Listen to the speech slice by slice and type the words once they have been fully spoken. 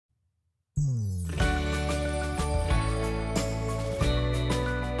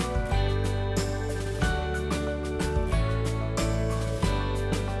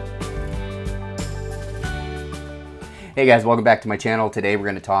Hey guys, welcome back to my channel. Today we're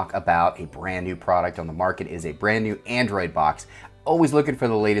going to talk about a brand new product on the market. It is a brand new Android box. Always looking for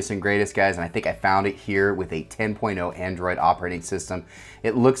the latest and greatest, guys, and I think I found it here with a 10.0 Android operating system.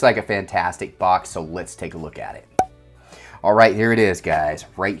 It looks like a fantastic box, so let's take a look at it. All right, here it is, guys,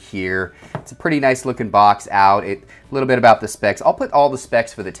 right here. It's a pretty nice looking box out. A little bit about the specs. I'll put all the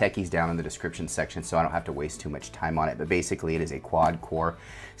specs for the techies down in the description section so I don't have to waste too much time on it, but basically it is a quad-core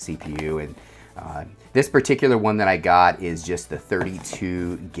CPU, and this particular one that I got is just the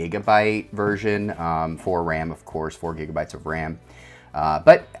 32 gigabyte version for RAM, of course, 4 gigabytes of RAM.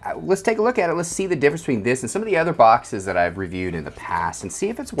 But let's take a look at it. Let's see the difference between this and some of the other boxes that I've reviewed in the past and see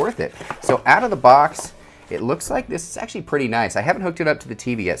if it's worth it. So out of the box, it looks like this is actually pretty nice. I haven't hooked it up to the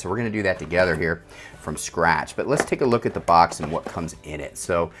TV yet, so we're going to do that together here from scratch. But let's take a look at the box and what comes in it.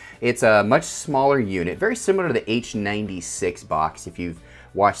 So it's a much smaller unit, very similar to the H.264 box if you've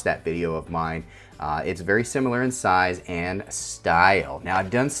watched that video of mine. It's very similar in size and style. Now, I've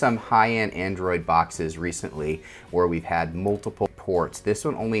done some high-end Android boxes recently where we've had multiple ports. This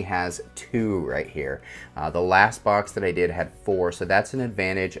one only has 2 right here. The last box that I did had 4, so that's an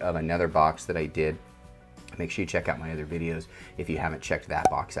advantage of another box that I did. Make sure you check out my other videos if you haven't checked that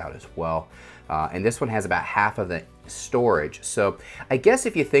box out as well. And this one has about half of the storage. So I guess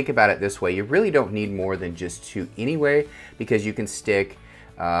if you think about it this way, you really don't need more than just 2 anyway, because you can stick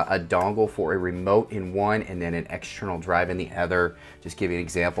a dongle for a remote in one and then an external drive in the other. Just give you an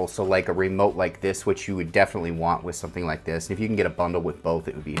example. So like a remote like this, which you would definitely want with something like this. If you can get a bundle with both,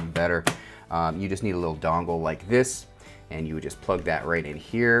 it would be even better. You just need a little dongle like this, and you would just plug that right in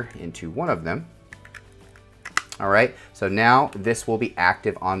here into one of them. All right, so now this will be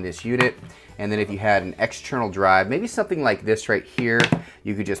active on this unit. And then if you had an external drive, maybe something like this right here,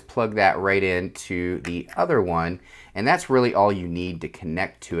 you could just plug that right into the other one. And that's really all you need to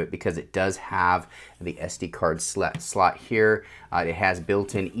connect to it, because it does have the SD card slot here. It has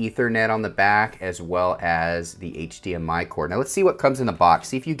built-in Ethernet on the back, as well as the HDMI cord. Now let's see what comes in the box.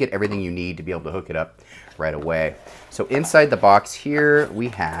 See if you get everything you need to be able to hook it up right away. So inside the box here we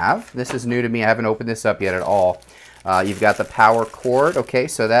have, this is new to me, I haven't opened this up yet at all. You've got the power cord, okay,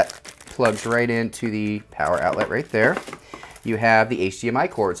 so that plugs right into the power outlet right there. You have the HDMI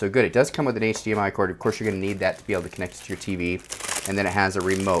cord, so good, it does come with an HDMI cord. Of course, you're going to need that to be able to connect it to your TV. And then it has a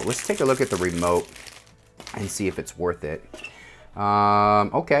remote. Let's take a look at the remote and see if it's worth it.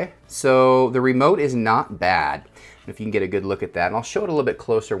 Okay, so the remote is not bad, if you can get a good look at that. And I'll show it a little bit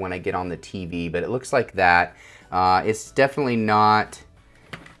closer when I get on the TV, but it looks like that. It's definitely not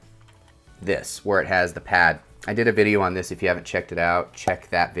this, where it has the pad. I did a video on this. If you haven't checked it out, check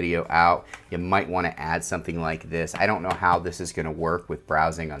that video out. You might want to add something like this. I don't know how this is going to work with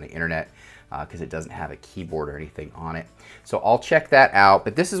browsing on the internet because it doesn't have a keyboard or anything on it. So I'll check that out.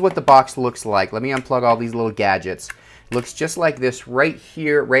 But this is what the box looks like. Let me unplug all these little gadgets. It looks just like this right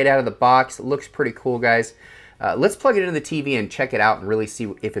here, right out of the box. It looks pretty cool, guys. Let's plug it into the TV and check it out and really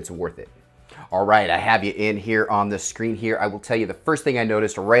see if it's worth it. All right, I have you in here on the screen here. I will tell you the first thing I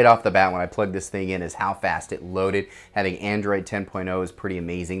noticed right off the bat when I plugged this thing in is how fast it loaded. Having Android 10.0 is pretty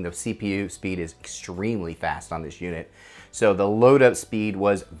amazing. The CPU speed is extremely fast on this unit. So the load up speed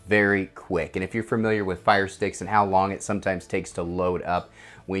was very quick. And if you're familiar with Fire Sticks and how long it sometimes takes to load up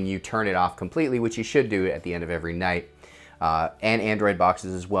when you turn it off completely, which you should do at the end of every night, and Android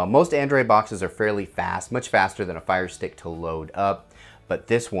boxes as well. Most Android boxes are fairly fast, much faster than a Fire Stick to load up. But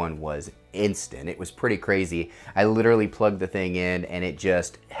this one was instant. It was pretty crazy. I literally plugged the thing in and it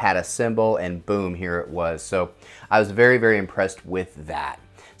just had a symbol and boom, here it was. So I was very, very impressed with that.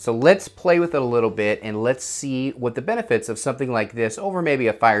 So let's play with it a little bit and let's see what the benefits of something like this over maybe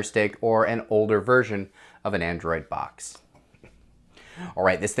a Fire Stick or an older version of an Android box. All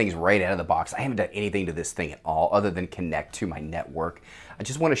right, this thing's right out of the box. I haven't done anything to this thing at all other than connect to my network. I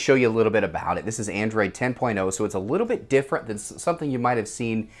just want to show you a little bit about it. This is Android 10.0, so it's a little bit different than something you might have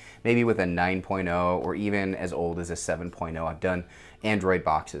seen maybe with a 9.0 or even as old as a 7.0. I've done Android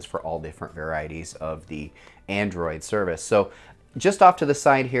boxes for all different varieties of the Android service. So just off to the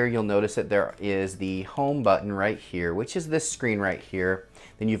side here, you'll notice that there is the home button right here, which is this screen right here.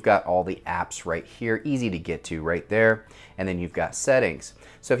 Then you've got all the apps right here, easy to get to right there. And then you've got settings.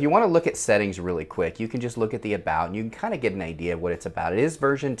 So if you want to look at settings really quick, you can just look at the about and you can kind of get an idea of what it's about. It is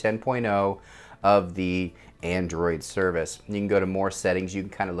version 10.0 of the Android service. You can go to more settings. You can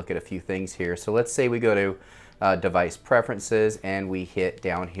kind of look at a few things here. So let's say we go to device preferences and we hit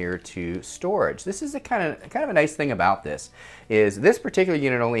down here to storage. This is a kind of a nice thing about this is this particular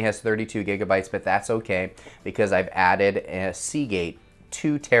unit only has 32 gigabytes, but that's okay because I've added a Seagate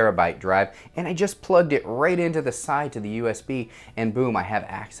 2 terabyte drive, and I just plugged it right into the side to the USB, and boom, I have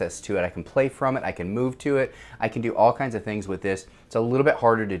access to it. I can play from it, I can move to it, I can do all kinds of things with this. It's a little bit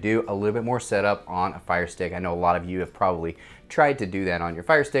harder to do, a little bit more setup on a Fire Stick. I know a lot of you have probably tried to do that on your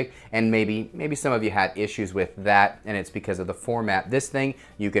Fire Stick, and maybe some of you had issues with that, and it's because of the format. This thing,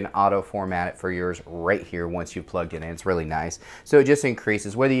 you can auto format it for yours right here once you plugged it in. It's really nice. So it just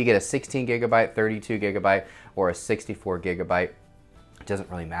increases, whether you get a 16 gigabyte, 32 gigabyte, or a 64 gigabyte. It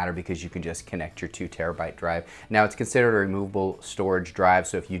doesn't really matter because you can just connect your 2 terabyte drive. Now it's considered a removable storage drive,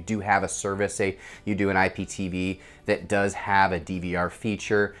 so if you do have a service, say you do an IPTV that does have a DVR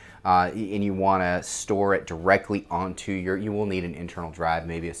feature, and you want to store it directly onto you will need an internal drive,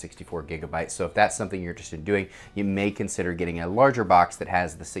 maybe a 64 gigabyte. So if that's something you're interested in doing, you may consider getting a larger box that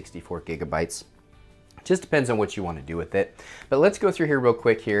has the 64 gigabytes. Just depends on what you want to do with it. But let's go through here real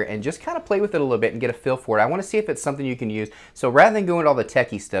quick here and just kind of play with it a little bit and get a feel for it. I want to see if it's something you can use. So rather than going into all the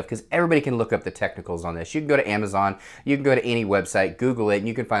techie stuff, because everybody can look up the technicals on this. You can go to Amazon, you can go to any website, Google it, and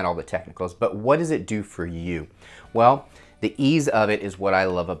you can find all the technicals. But what does it do for you? Well, the ease of it is what I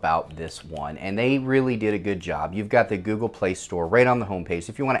love about this one, and they really did a good job. You've got the Google Play Store right on the homepage.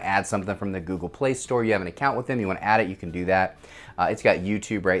 So if you want to add something from the Google Play Store, you have an account with them, you want to add it, you can do that. It's got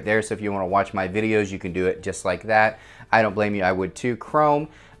YouTube right there, so if you want to watch my videos, you can do it just like that. I don't blame you, I would too. Chrome,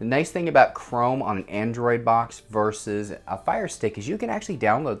 the nice thing about Chrome on an Android box versus a Fire Stick is you can actually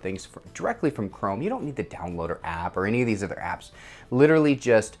download things directly from Chrome. You don't need the downloader app or any of these other apps. Literally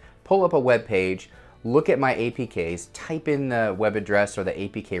just pull up a web page, look at my APKs, type in the web address or the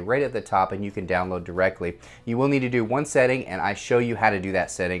APK right at the top, and you can download directly. You will need to do one setting, and I show you how to do that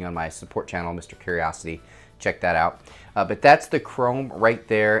setting on my support channel, Mr. Curiosity. Check that out. But that's the Chrome right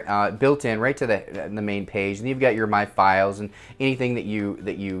there, built in right to the main page. And you've got your My Files and anything that you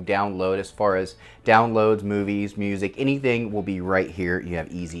download as far as downloads, movies, music, anything will be right here. You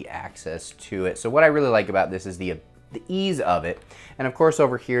have easy access to it. So what I really like about this is the ease of it. And of course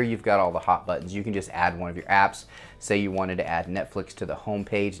over here you've got all the hot buttons. You can just add one of your apps. Say you wanted to add Netflix to the home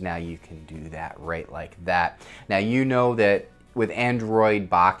page, now you can do that right like that. Now you know that with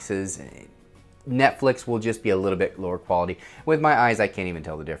Android boxes, Netflix will just be a little bit lower quality. With my eyes, I can't even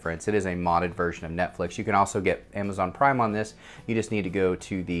tell the difference. It is a modded version of Netflix. You can also get Amazon Prime on this. You just need to go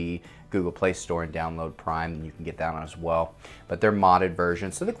to the Google Play Store and download Prime, and you can get that on as well. But they're modded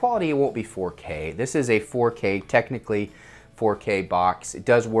versions, so the quality won't be 4K. This is a 4K, technically 4K box. It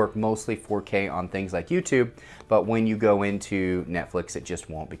does work mostly 4K on things like YouTube, but when you go into Netflix, it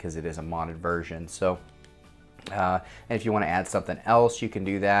just won't because it is a modded version. So. And if you want to add something else, you can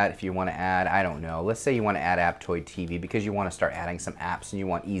do that. If you want to add, I don't know, let's say you want to add Aptoide TV because you want to start adding some apps and you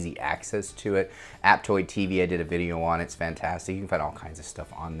want easy access to it. Aptoide TV, I did a video on, it's fantastic. You can find all kinds of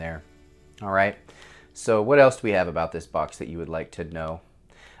stuff on there. All right, so what else do we have about this box that you would like to know?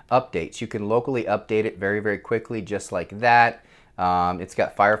 Updates, you can locally update it very, very quickly, just like that. It's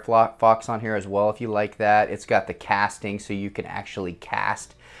got Firefox on here as well if you like that. It's got the casting, so you can actually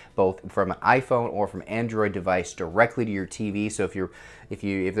cast both from an iPhone or from Android device directly to your TV. So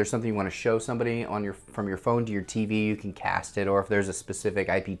if there's something you want to show somebody on from your phone to your TV, you can cast it. Or if there's a specific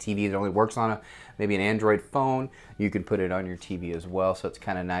IPTV that only works on maybe an Android phone, you can put it on your TV as well. So it's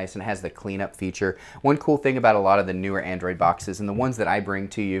kind of nice, and it has the cleanup feature. One cool thing about a lot of the newer Android boxes and the ones that I bring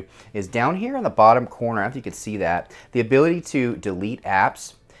to you is down here in the bottom corner, I don't know if you can see that, the ability to delete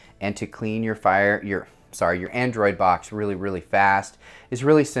apps and to clean your Android box really, really fast is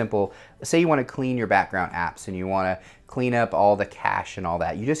really simple. Say you want to clean your background apps and you want to clean up all the cache and all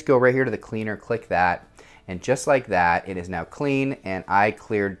that. You just go right here to the cleaner, click that, and just like that, it is now clean, and I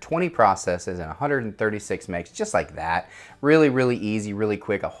cleared 20 processes and 136 megs, just like that. Really, really easy, really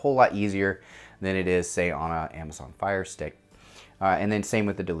quick, a whole lot easier than it is, say, on an Amazon Fire Stick. And then same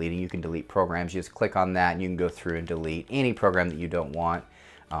with the deleting. You can delete programs. You just click on that and you can go through and delete any program that you don't want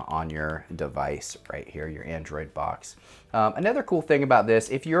on your device right here, your Android box. Another cool thing about this,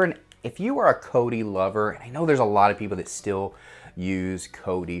 if you are a Kodi lover, and I know there's a lot of people that still use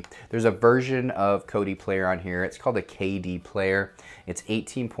Kodi. There's a version of Kodi player on here. It's called a KD player. It's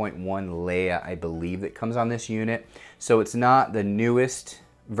 18.1 Leia, I believe, that comes on this unit. So it's not the newest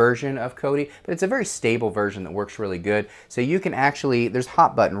version of Kodi, but it's a very stable version that works really good. So you can actually, there's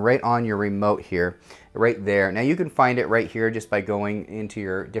hot button right on your remote here, right there. Now you can find it right here just by going into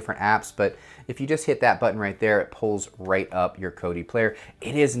your different apps, but if you just hit that button right there, it pulls right up your Kodi player.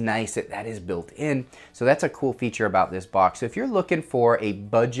 It is nice that that is built in, so that's a cool feature about this box. So if you're looking for a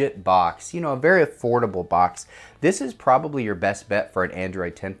budget box, you know, a very affordable box, this is probably your best bet for an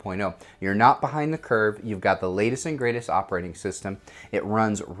Android 10.0. You're not behind the curve. You've got the latest and greatest operating system. It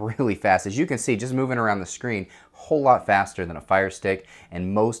runs really fast. As you can see, just moving around the screen, whole lot faster than a Fire Stick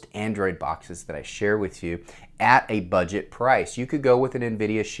and most Android boxes that I share with you at a budget price. You could go with an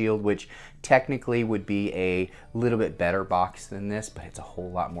NVIDIA Shield, which technically would be a little bit better box than this, but it's a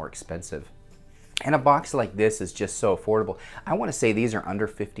whole lot more expensive. And a box like this is just so affordable. I want to say these are under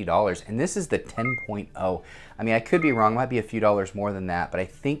 $50, and this is the 10.0. I mean, I could be wrong, might be a few dollars more than that, but I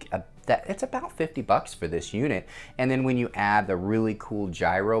think that it's about 50 bucks for this unit. And then when you add the really cool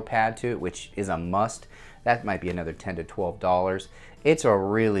gyro pad to it, which is a must, that might be another $10 to $12. It's a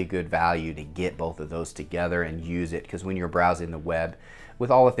really good value to get both of those together and use it, because when you're browsing the web, with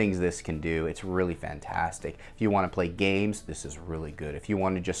all the things this can do, it's really fantastic. If you want to play games, this is really good. If you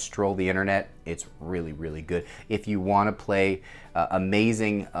want to just stroll the internet, it's really, really good. If you want to play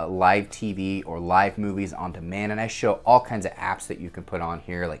amazing live TV or live movies on demand, and I show all kinds of apps that you can put on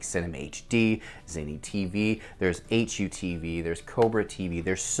here, like Cinema HD, Zenny TV, there's HUTV, there's Cobra TV,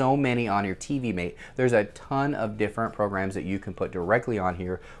 there's so many on your TV Mate. There's a ton of different programs that you can put directly on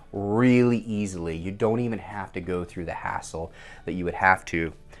here really easily. You don't even have to go through the hassle that you would have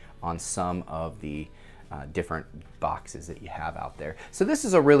to on some of the different boxes that you have out there. So this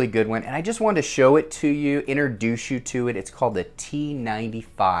is a really good one, and I just wanted to show it to you, introduce you to it. It's called the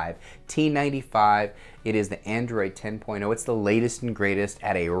T95. T95, it is the Android 10.0. It's the latest and greatest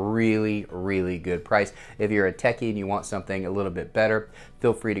at a really, really good price. If you're a techie and you want something a little bit better,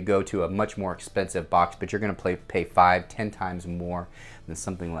 feel free to go to a much more expensive box, but you're gonna pay 5-10 times more than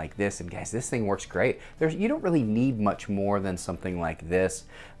something like this. And guys, this thing works great. You don't really need much more than something like this.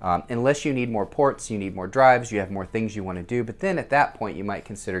 Unless you need more ports, you need more drives, you have more things you want to do, but then at that point you might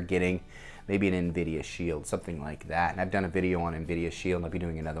consider getting maybe an NVIDIA Shield, something like that. And I've done a video on NVIDIA Shield, and I'll be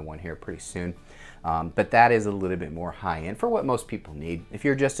doing another one here pretty soon. But that is a little bit more high-end for what most people need. If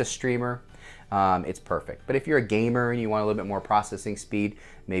you're just a streamer, it's perfect. But if you're a gamer and you want a little bit more processing speed,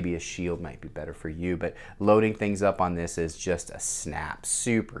 maybe a Shield might be better for you. But loading things up on this is just a snap,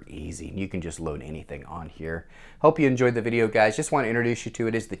 super easy. You can just load anything on here. Hope you enjoyed the video, guys. Just want to introduce you to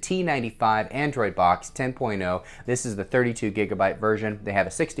it. It's the T95 Android box 10.0. This is the 32 gigabyte version. They have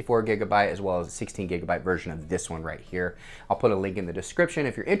a 64 gigabyte as well as a 16 gigabyte version of this one right here. I'll put a link in the description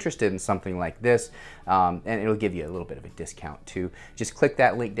if you're interested in something like this, and it'll give you a little bit of a discount too. Just click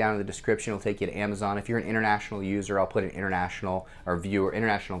that link down in the description. It'll take you to Amazon. If you're an international user, I'll put an international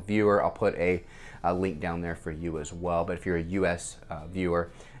viewer, I'll put a link down there for you as well. But if you're a US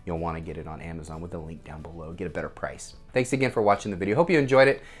viewer, you'll want to get it on Amazon with the link down below. Get a better price. Thanks again for watching the video. Hope you enjoyed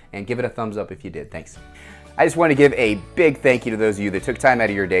it, and give it a thumbs up if you did. Thanks. I just want to give a big thank you to those of you that took time out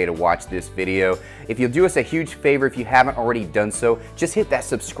of your day to watch this video. If you'll do us a huge favor, if you haven't already done so, just hit that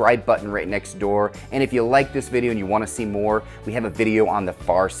subscribe button right next door. And if you like this video and you want to see more, we have a video on the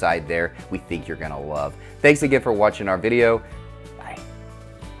far side there we think you're going to love. Thanks again for watching our video.